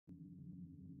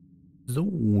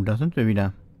So, da sind wir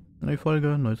wieder. Neue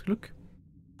Folge, neues Glück.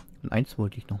 Und eins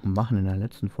wollte ich noch machen in der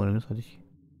letzten Folge, das hatte ich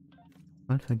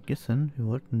mal vergessen. Wir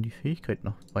wollten die Fähigkeit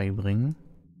noch beibringen.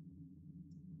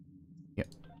 Ja.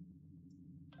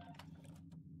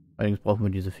 Allerdings brauchen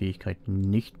wir diese Fähigkeit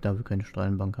nicht, da wir keine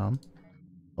Strahlenbank haben.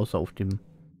 Außer auf dem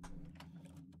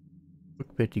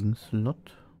rückwärtigen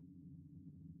Slot.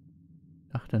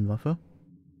 Waffe.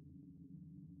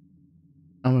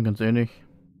 Aber ganz ehrlich,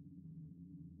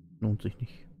 lohnt sich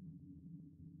nicht.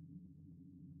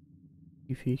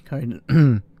 Die Fähigkeit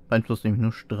beeinflusst nämlich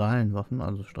nur Strahlenwaffen,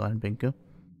 also Strahlenbänke.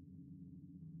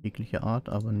 Jegliche Art,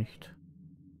 aber nicht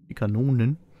die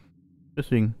Kanonen.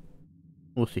 Deswegen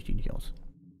rüste ich die nicht aus.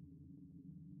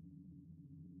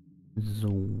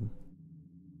 So.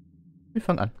 Wir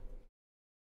fangen an.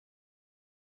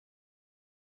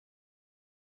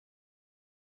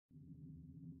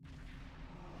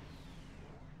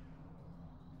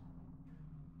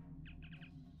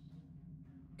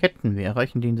 Ketten, wir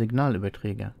erreichen den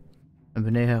Signalüberträger. Wenn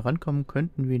wir näher herankommen,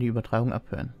 könnten wir die Übertragung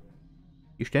abhören.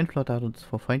 Die Sternflotte hat uns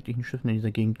vor feindlichen Schiffen in dieser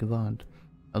Gegend gewarnt.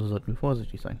 Also sollten wir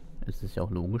vorsichtig sein. Es ist ja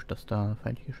auch logisch, dass da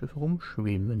feindliche Schiffe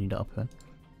rumschweben, wenn die da abhören.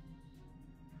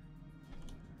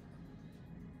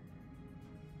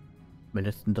 Wer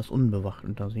lässt denn das unbewacht?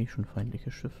 Und da sehe ich schon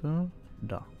feindliche Schiffe.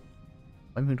 Da.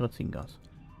 Beim Hydrazingas.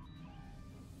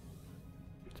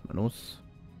 Geht's mal los.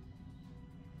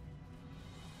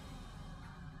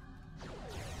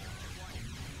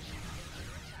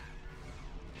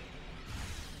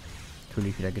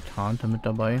 Natürlich wieder Getarnte mit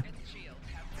dabei.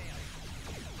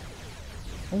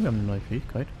 Oh, wir haben eine neue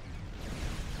Fähigkeit.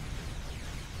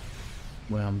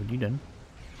 Woher haben wir die denn?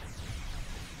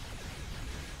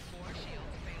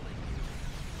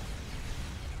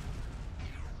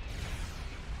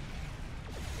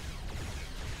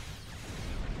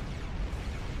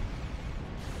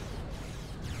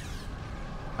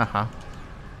 Aha.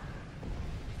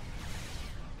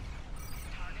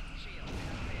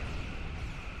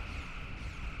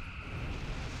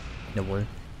 Jawohl.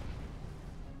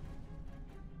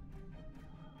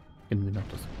 Kennen wir noch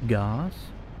das Gas?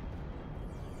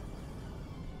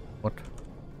 What?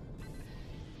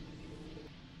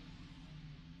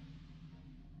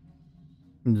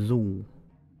 So.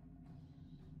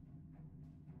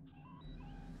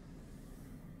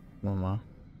 Wollen wir mal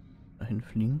dahin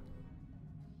fliegen.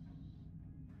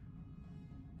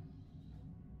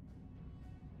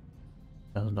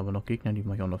 Da sind aber noch Gegner, die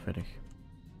mache ich auch noch fertig.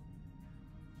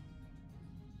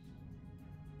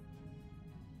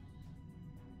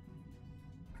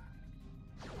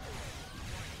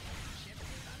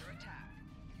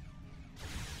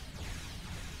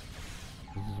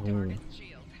 So.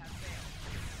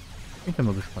 Ich bin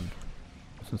mal gespannt,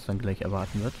 was uns dann gleich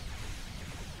erwarten wird.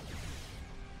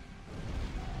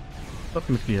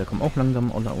 Flottenmitglieder kommen auch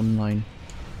langsam alle online.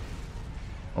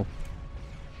 Oh.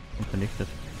 Und vernichtet.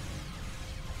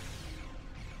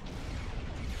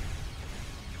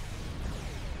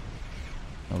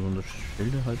 Also unsere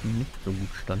Schilde halten nicht so gut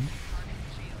stand.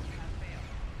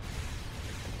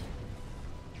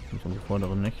 Und unsere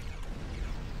vorderen nicht.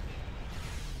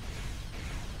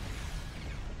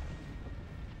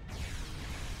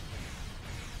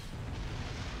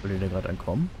 Will der gerade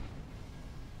ankommen?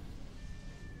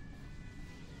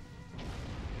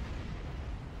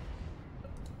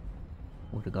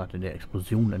 Wollte gerade in der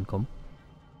Explosion entkommen.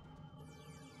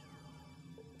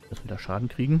 Dass wir da Schaden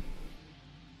kriegen.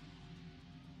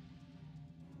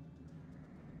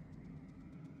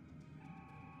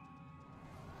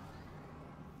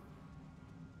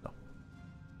 So.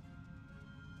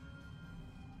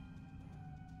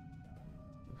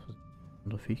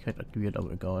 Unsere Fähigkeit aktiviert,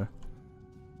 aber egal.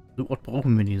 So oft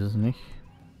brauchen wir dieses nicht.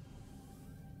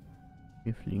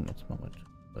 Wir fliegen jetzt mal mit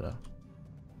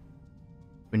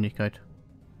Geschwindigkeit.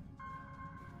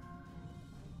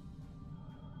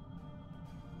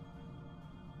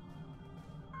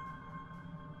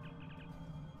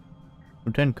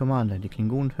 Lieutenant Commander, die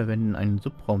Klingonen verwenden einen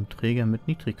Subraumträger mit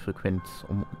Niedrigfrequenz,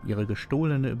 um ihre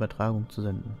gestohlene Übertragung zu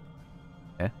senden.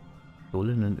 Hä?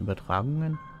 Gestohlenen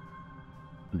Übertragungen?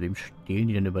 Von wem stehlen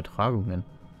die denn Übertragungen?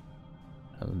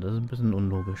 Also das ist ein bisschen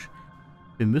unlogisch.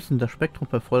 Wir müssen das Spektrum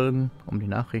verfolgen, um die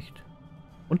Nachricht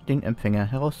und den Empfänger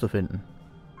herauszufinden.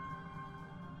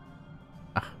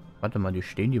 Ach, warte mal, die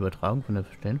stehlen die Übertragung von der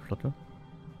Sternflotte?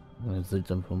 Eine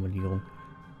seltsame Formulierung.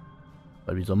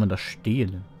 Weil wie soll man das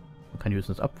stehlen? Man kann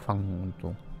höchstens abfangen und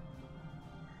so.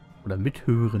 Oder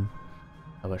mithören.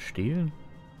 Aber stehlen?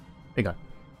 Egal.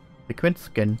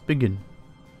 Frequenzscan beginnen.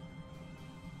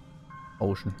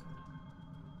 Ocean.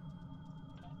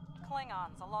 Klingon,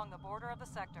 guns along the border of the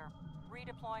sector,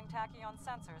 redeploying tachyon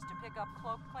sensors to pick up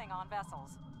cloaked Klingon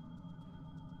vessels.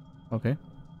 Okay.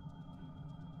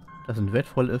 Das sind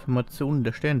wertvolle Informationen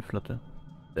der Sternenflotte.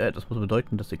 Das muss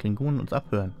bedeuten, dass die Klingonen uns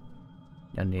abhören.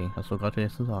 Ja, nee, hast du gerade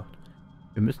jetzt gesagt.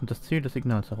 Wir müssen das Ziel des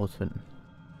Signals herausfinden.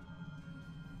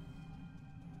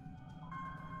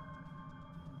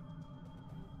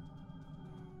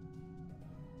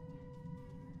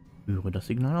 Höre das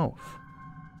Signal auf.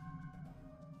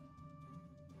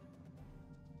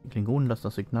 Die Klingonen lassen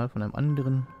das Signal von einem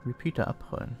anderen Repeater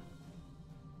abprallen.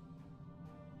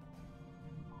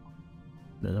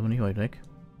 Der ist aber nicht weit weg.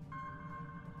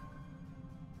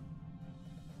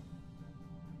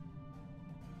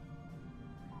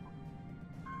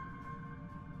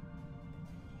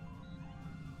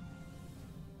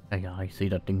 Ja, ich sehe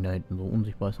das Ding da hinten. So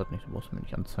unsichtbar ist das nicht. Du brauchst mir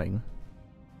nicht anzeigen.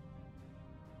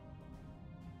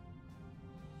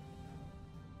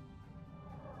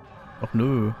 Ach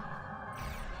nö.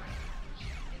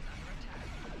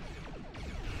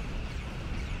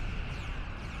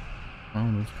 Ah,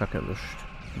 du bist kacke erwischt.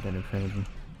 Hinter den Felsen.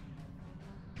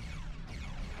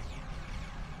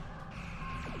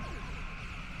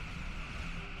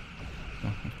 Ja,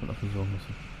 muss man dafür sorgen, dass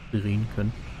sie drehen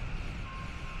können.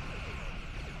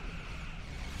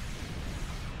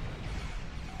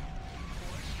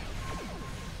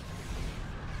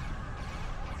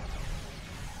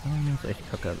 Das ist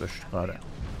echt kacke erwischt gerade.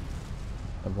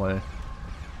 Jawohl.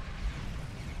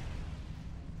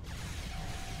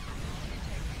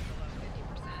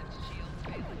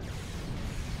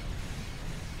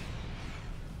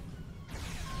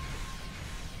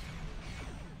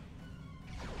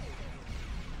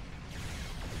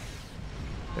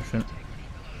 Sehr schön.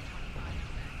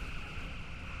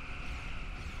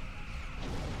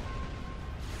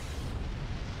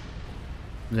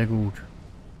 Sehr gut.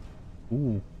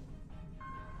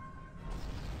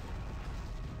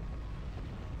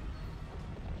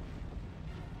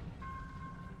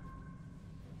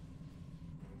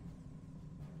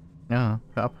 Ja,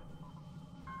 hör ab.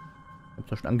 Ich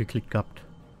hab's ja schon angeklickt gehabt.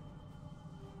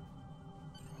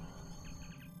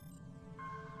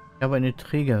 Ich habe eine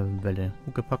Trägerwelle,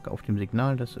 Huckepack, auf dem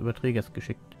Signal des Überträgers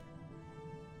geschickt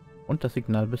und das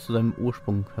Signal bis zu seinem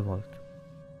Ursprung verfolgt.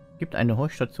 Gibt eine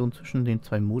Horchstation zwischen den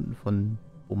zwei Monden von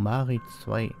Bomari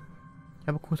 2. Ich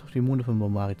habe kurz auf die Monde von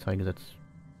Bomari 2 gesetzt.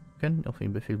 Können auf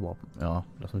den Befehl warpen. Ja,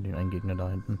 lassen wir den einen Gegner da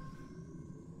hinten.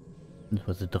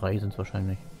 Beziehungsweise 3 sind es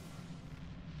wahrscheinlich.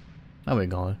 Aber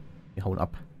egal, wir hauen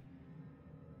ab.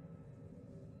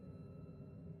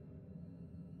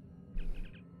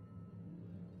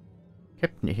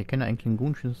 Captain, ich erkenne ein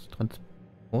klingonisches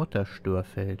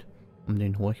Transporterstörfeld um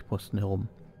den Horchposten herum.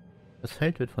 Das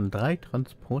Feld wird von 3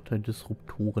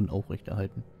 Transporterdisruptoren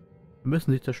aufrechterhalten. Wir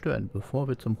müssen sie zerstören, bevor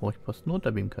wir zum Horchposten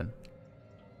runterbeamen können.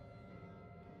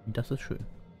 Das ist schön.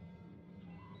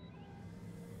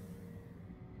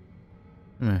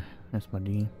 Erstmal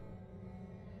die.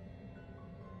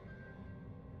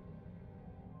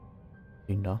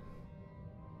 Den da.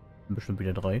 Bestimmt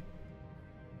wieder 3.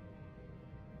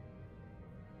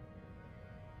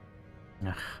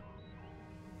 Ach.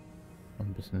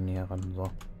 Ein bisschen näher ran,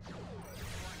 so.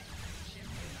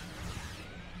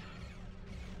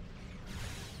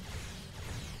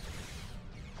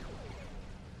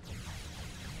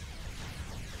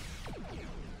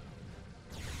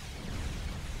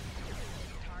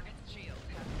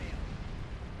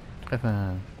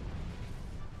 Treffer.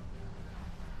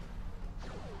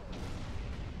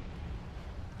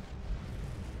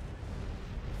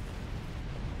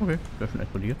 Okay, der ist schon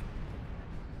explodiert.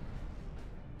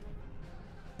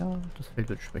 Ja, das Feld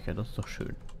wird schwächer, das ist doch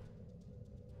schön.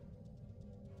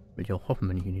 Will ich auch hoffen,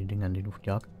 wenn ich in die Dinger in die Luft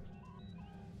jag.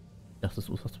 Dass es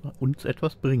uns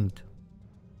etwas bringt.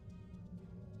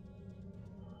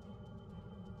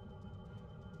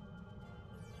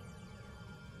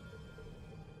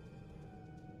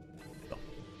 So.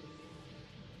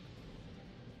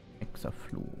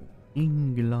 Hexafluor.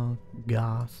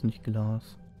 Gas, nicht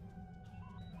Glas.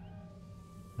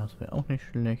 Das wäre auch nicht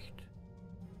schlecht.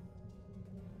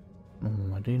 Machen wir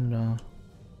mal den da.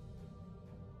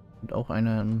 Und auch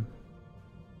einer.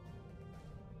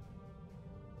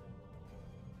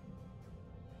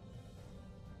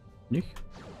 Nicht?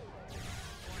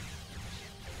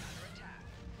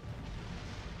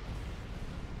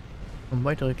 Und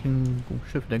weitere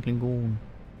Schiffe der Klingonen.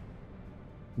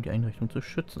 Um die Einrichtung zu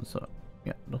schützen, Sir.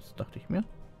 Ja, das dachte ich mir.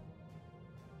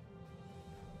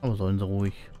 Aber sollen sie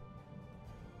ruhig.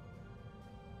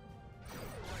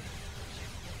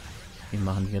 Die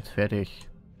machen die jetzt fertig.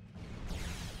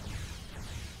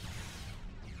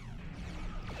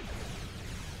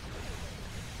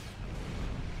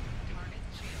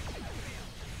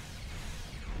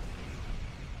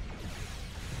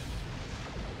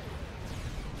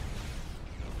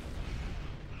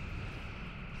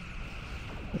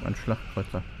 Ein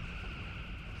Schlachtkreuzer.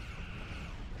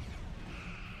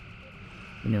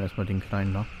 Wir nehmen erstmal den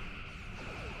kleinen noch.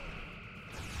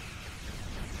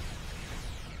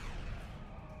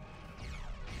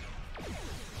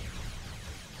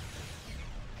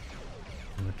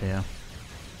 Damit der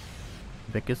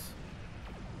weg ist.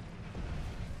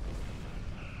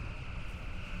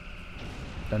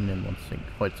 Dann nehmen wir uns den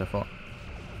Kreuzer vor.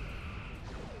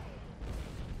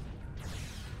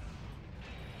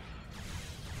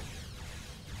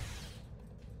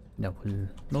 Jawohl.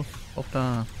 Los, auf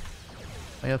da.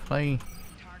 Feuer frei.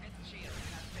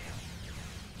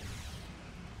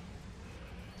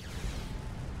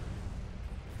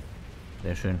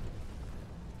 Sehr schön.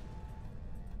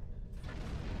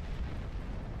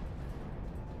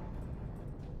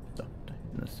 So, da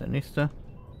hinten ist der nächste.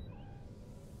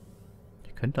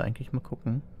 Ich könnte eigentlich mal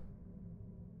gucken.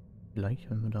 Gleich,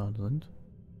 wenn wir da sind.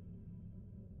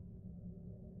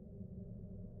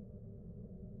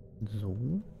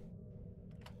 So.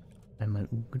 Einmal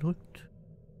U gedrückt.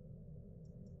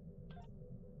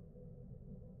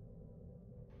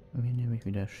 Und hier nehme ich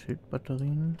wieder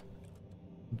Schildbatterien.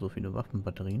 Und so viele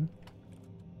Waffenbatterien.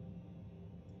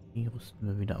 Die rüsten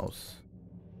wir wieder aus.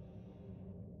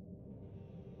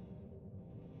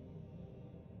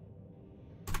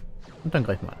 Und dann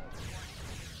greifen wir an.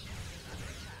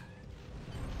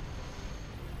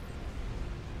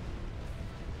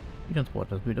 Die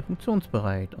Transporter ist wieder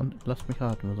funktionsbereit. Und lasst mich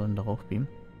raten, wir sollen darauf beamen.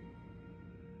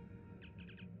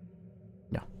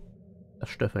 Ja. Das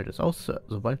Störfeld ist aus.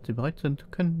 Sobald sie bereit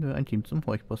sind, können wir ein Team zum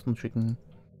Horchposten schicken.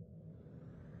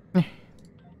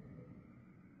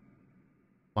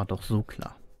 War doch so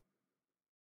klar.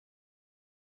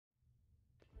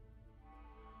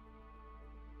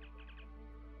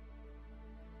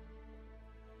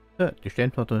 Die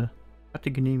Sternflotte hat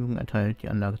die Genehmigung erteilt, die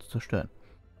Anlage zu zerstören.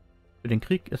 Für den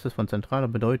Krieg ist es von zentraler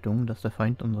Bedeutung, dass der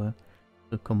Feind unsere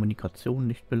Kommunikation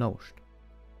nicht belauscht.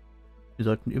 Wir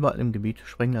sollten überall im Gebiet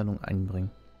Sprengladungen einbringen.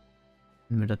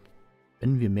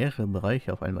 Wenn wir mehrere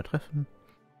Bereiche auf einmal treffen,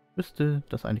 müsste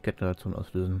das eine Kettenreaktion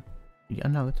auslösen, die die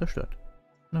Anlage zerstört.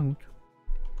 Na gut.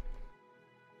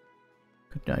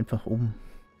 Könnt ihr einfach oben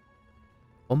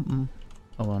bomben,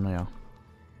 aber naja.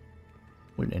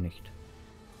 Wohl eher nicht.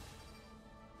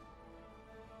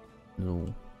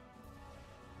 So.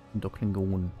 Doch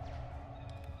Klingonen.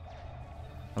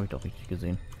 Habe ich doch richtig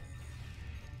gesehen.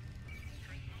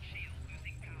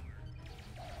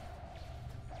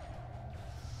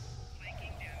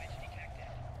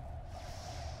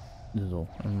 So,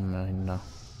 nein, da.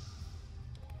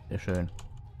 Sehr schön.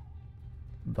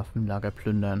 Waffenlager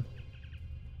plündern.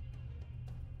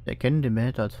 Wir erkennen den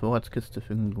Behälter als Vorratskiste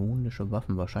für klingonische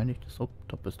Waffen, wahrscheinlich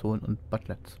Disruptor-Pistolen und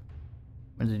Butlets.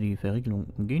 Wenn Sie die Verriegelung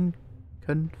umgehen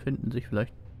können, finden sich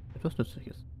vielleicht etwas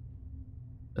Nützliches.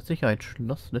 Das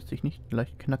Sicherheitsschloss lässt sich nicht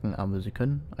leicht knacken, aber Sie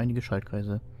können einige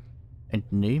Schaltkreise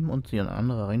entnehmen und sie in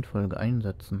anderer Reihenfolge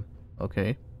einsetzen.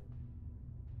 Okay.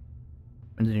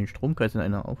 Wenn Sie den Stromkreis in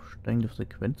eine aufsteigende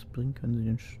Frequenz bringen,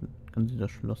 können Sie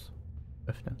das Schloss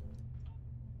öffnen.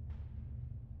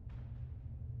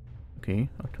 Okay,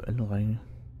 aktuelle Reihe.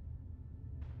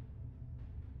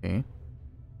 Okay.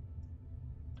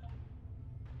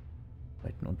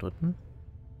 Zweiten und dritten.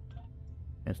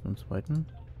 Ersten und zweiten.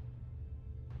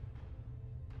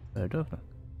 Öffnen.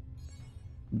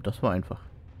 Das war einfach.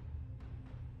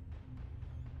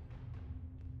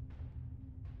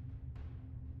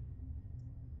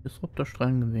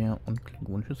 Disruptorstrahlengewehr und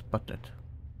klingonisches Buttlet.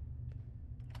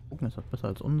 Gucken, ist das besser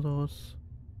als unseres?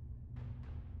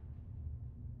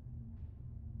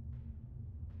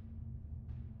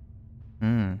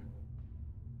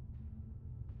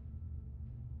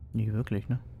 Nicht wirklich,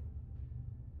 ne?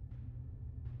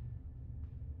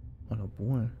 Oder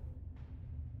wohl.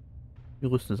 Wir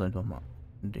rüsten es einfach mal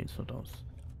in den Slot aus.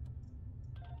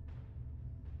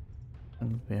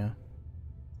 Ungefähr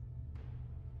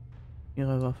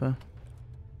ihre Waffe.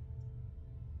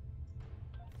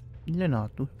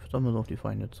 Lennart, du hüpfst doch mal so auf die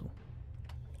Feinde zu.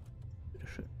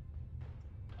 Bitteschön.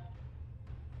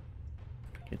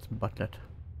 Jetzt ein Buttlet.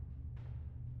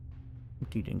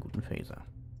 Und die den guten Phaser.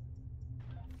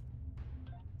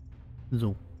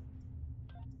 So.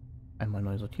 Einmal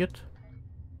neu sortiert.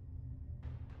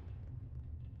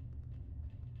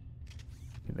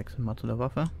 Wir wechseln mal zu der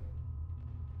Waffe,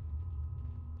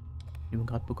 die wir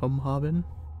gerade bekommen haben.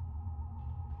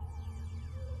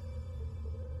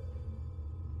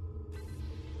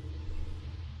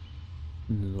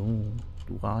 So,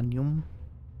 Uranium.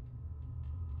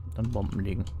 Und dann Bomben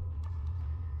legen.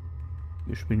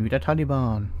 Wir spielen wieder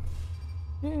Taliban.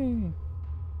 Hey.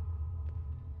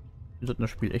 Wir sollten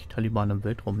das Spiel echt Taliban im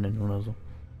Weltraum nennen oder so.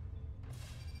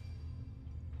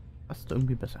 Passt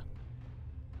irgendwie besser.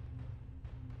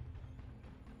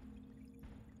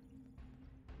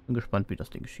 Bin gespannt, wie das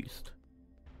Ding schießt.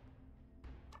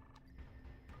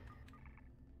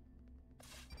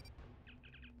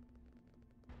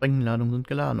 Sprengladungen sind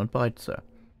geladen und bereit, Sir.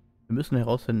 Wir müssen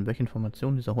herausfinden, welche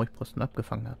Informationen dieser Horchposten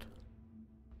abgefangen hat.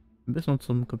 Wir müssen uns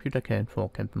zum Computerkern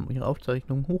vorkämpfen und ihre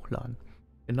Aufzeichnungen hochladen.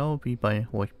 Genau wie bei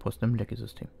Horchposten im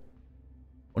Lecky-System.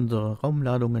 Unsere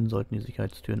Raumladungen sollten die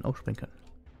Sicherheitstüren aufspringen können.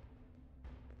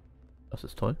 Das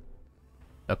ist toll.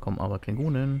 Da kommen aber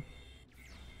Klingonen.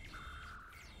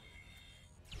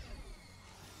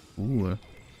 Ich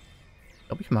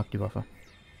glaube, ich mag die Waffe.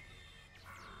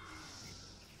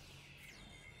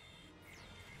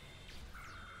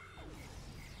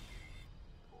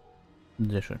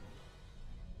 Sehr schön.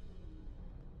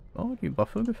 Oh, die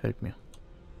Waffe gefällt mir.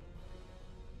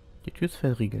 Die Tür ist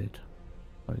verriegelt.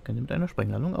 Aber wir können sie mit einer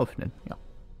Sprengladung öffnen. Ja.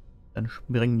 Dann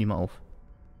sprengen die mal auf.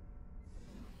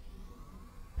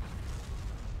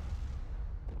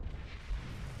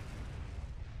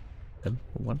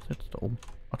 Wo war das jetzt? Da oben.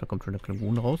 Ach, da kommt schon der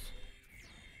Klingon raus.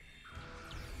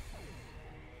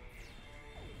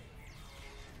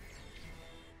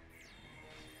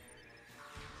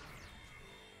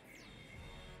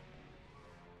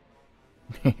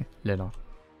 Lennart.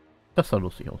 Das sah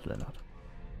lustig aus, Lennart.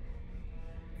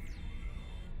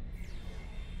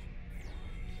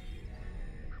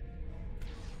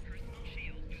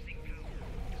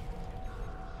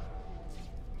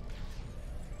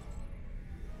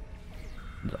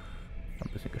 So, ein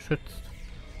bisschen geschützt.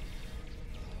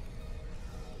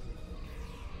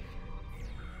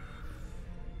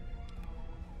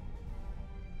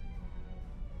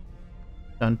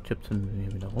 Dann tippen wir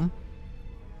hier wieder rum.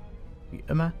 Wie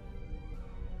immer.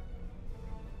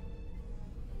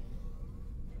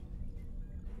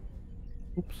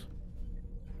 Ups.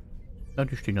 Ja,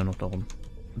 die stehen ja noch da rum.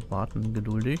 Und warten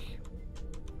geduldig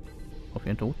auf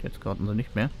ihren Tod. Jetzt warten sie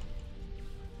nicht mehr.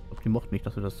 Ich glaube, die mochten nicht,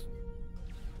 dass wir das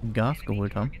Gas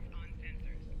geholt haben. Kann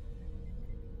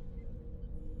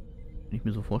ich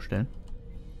mir so vorstellen.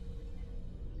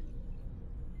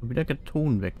 Und wieder geht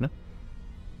Ton weg, ne?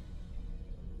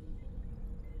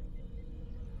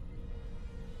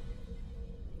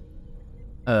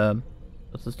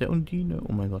 Das ist der Undine.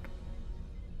 Oh mein Gott.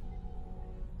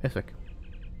 Er ist weg.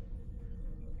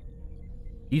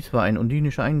 Dies war ein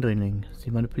undinischer Eindringling.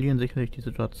 Sie manipulieren sicherlich die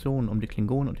Situation, um die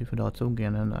Klingonen und die Föderation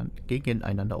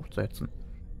gegeneinander aufzuhetzen.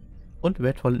 Und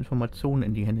wertvolle Informationen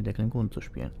in die Hände der Klingonen zu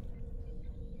spielen.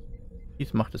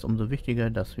 Dies macht es umso wichtiger,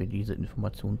 dass wir diese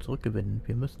Informationen zurückgewinnen.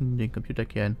 Wir müssen den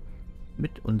Computerkern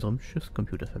mit unserem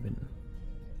Schiffscomputer verbinden.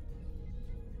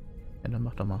 Ja, dann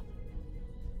mach doch mal.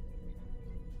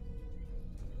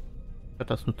 Statt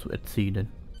das nur zu erzählen.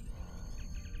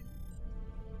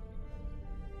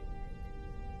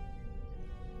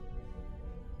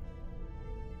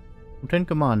 Lieutenant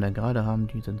Commander, gerade haben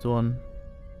die Sensoren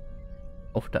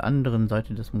auf der anderen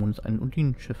Seite des Mondes ein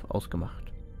Undinen-Schiff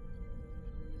ausgemacht.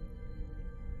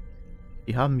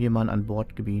 Sie haben jemanden an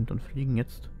Bord gebeamt und fliegen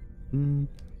jetzt in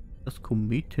das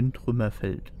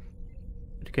Kometentrümmerfeld.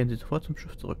 Bitte kehren Sie sofort zum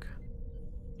Schiff zurück.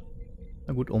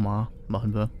 Na gut, Oma,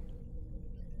 machen wir.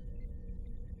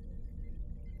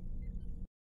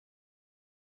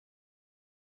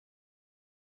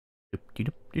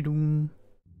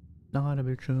 Na, der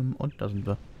Bildschirm. Und da sind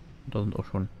wir. Und da sind auch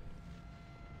schon.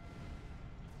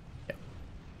 Ja.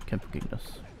 Kämpfen gegen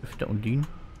das Schiff der Undinen.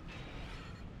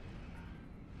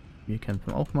 Wir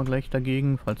kämpfen auch mal gleich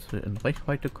dagegen, falls wir in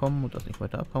Reichweite kommen und das nicht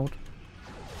weiter abhaut.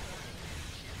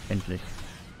 Endlich.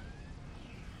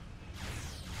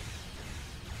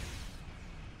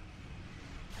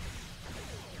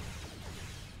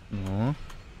 Ja.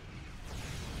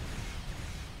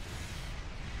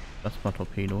 Das war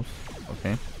Torpedos.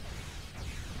 Okay.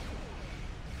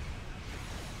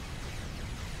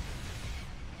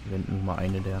 Wir wenden mal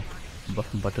eine der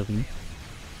Waffenbatterien.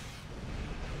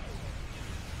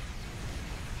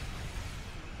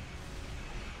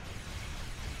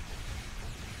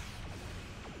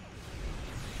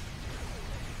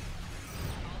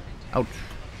 Autsch.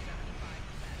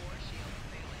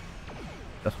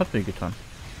 Das hat weh getan.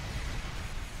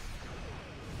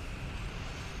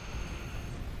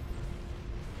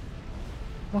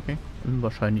 Okay,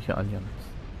 unwahrscheinliche Allianz.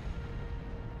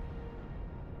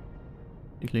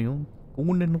 Die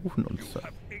Klingonen rufen uns.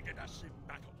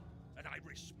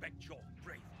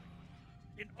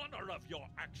 In honor of your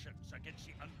actions against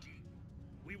the Undine,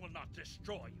 we will not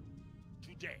destroy you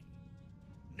today.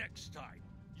 Next time,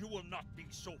 you will not be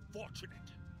so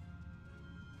fortunate.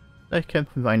 Vielleicht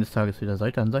kämpfen wir eines Tages wieder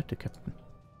Seite an Seite, Captain.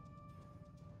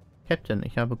 Captain,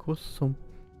 ich habe Kurs zum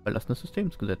Verlassen des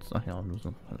Systemsgesetz. Ach ja,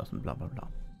 Lösung verlassen, bla bla bla.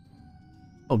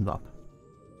 Und wir ab.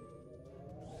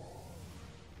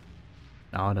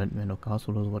 Ja, da hinten wäre noch Gas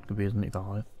oder sowas gewesen,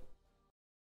 egal.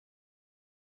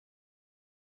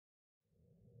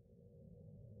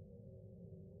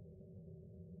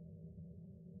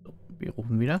 So, wir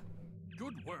rufen wieder.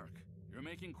 Good work. You're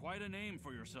making quite a name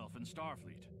for yourself in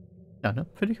Starfleet. Ja, ne?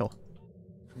 Für dich auch.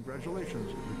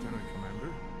 Congratulations, Lieutenant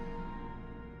Commander.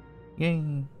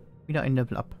 Yay. Wieder ein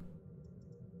Level up.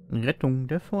 Rettung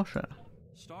der Forscher.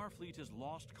 Starfleet has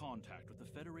lost contact with the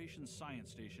Federation's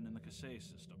science station in the Kasei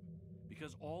system.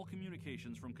 Because all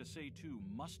communications from Kasei 2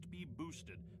 must be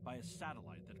boosted by a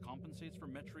satellite that compensates for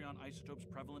Metreon isotopes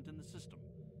prevalent in the system.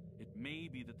 It may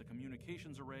be that the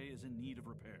communications array is in need of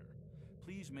repair.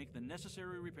 Please make the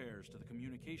necessary repairs to the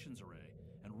communications array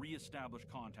and re-establish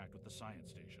contact with the science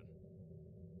station.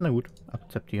 Na gut,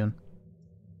 akzeptieren.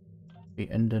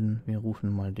 Wir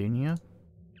rufen mal den hier.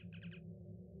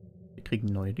 Wir kriegen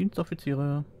neue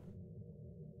Dienstoffiziere.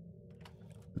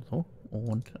 So,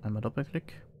 und einmal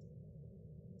Doppelklick.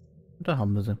 Und da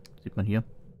haben wir sie. Sieht man hier.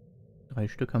 3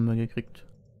 Stück haben wir gekriegt.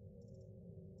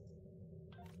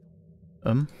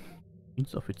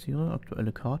 Dienstoffiziere,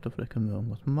 aktuelle Karte, vielleicht können wir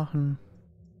irgendwas machen.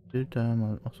 Bild da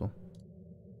mal, achso.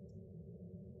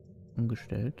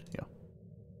 Umgestellt, ja.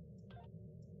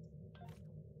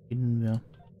 Beginnen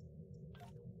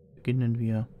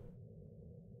wir.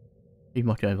 Ich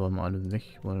mach die einfach mal alle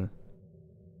weg, weil,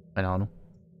 keine Ahnung.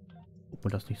 Guck mir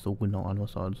das nicht so genau an,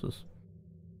 was da alles ist.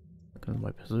 Da können wir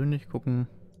mal persönlich gucken.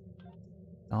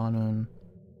 Planen.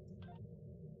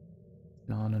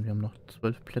 Wir haben noch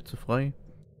 12 Plätze frei.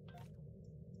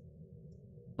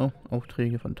 Oh,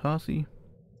 Aufträge von Tarsi.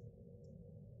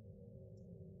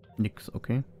 Nix,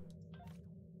 okay.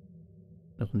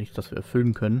 Also nichts, das wir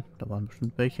erfüllen können. Da waren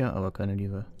bestimmt welche, aber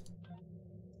keine,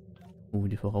 wo wir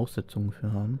die Voraussetzungen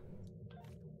für haben.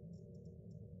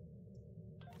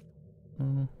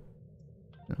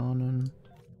 Planen.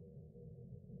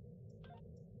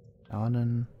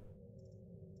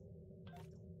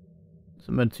 Das ist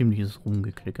immer ein ziemliches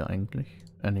Rumgeklicke eigentlich.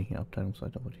 Ne, hier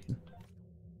Abteilungsleiter wollte ich hin.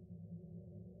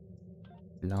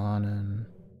 Planen.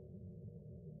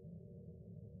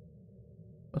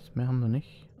 Was mehr haben wir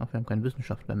nicht? Ach, wir haben keinen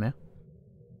Wissenschaftler mehr.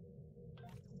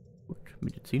 Gut,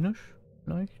 medizinisch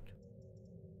vielleicht?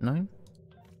 Nein.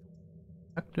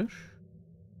 Taktisch?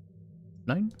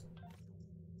 Nein.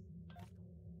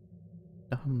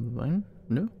 Da haben wir einen.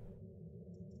 Nö.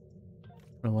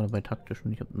 Oder war er bei taktisch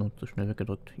und ich habe nur zu schnell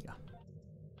weggedrückt? Ja.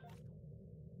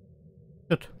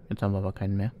 Gut, jetzt haben wir aber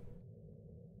keinen mehr.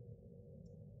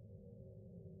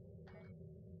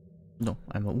 So,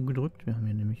 einmal umgedrückt. Wir haben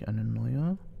hier nämlich eine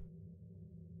neue.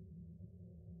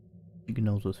 Die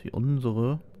genauso ist wie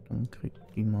unsere. Dann kriegt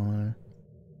die mal...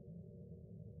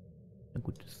 Na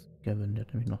gut, das ist Gavin, der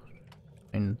hat nämlich noch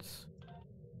 1.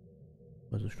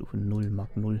 Also Stufe 0,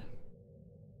 Mark 0.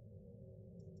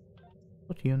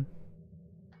 Sortieren.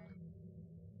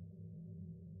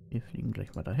 Wir fliegen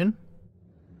gleich mal dahin.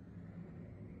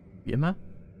 Wie immer.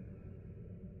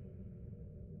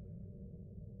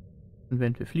 Und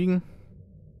während wir fliegen,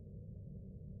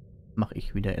 mache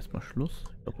ich wieder erstmal Schluss.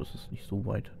 Ich glaube, das ist nicht so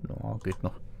weit. No, geht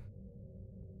noch.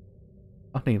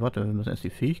 Ach nee, warte, wir müssen erst die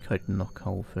Fähigkeiten noch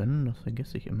kaufen. Das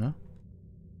vergesse ich immer.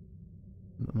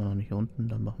 Sind wir immer noch nicht hier unten.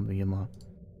 Dann machen wir hier mal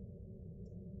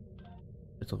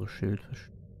bessere Schild.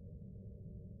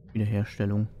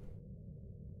 Wiederherstellung.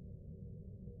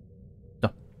 So,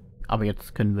 aber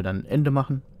jetzt können wir dann Ende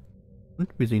machen.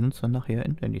 Und wir sehen uns dann nachher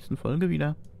in der nächsten Folge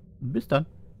wieder. Bis dann.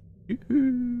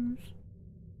 Tschüss.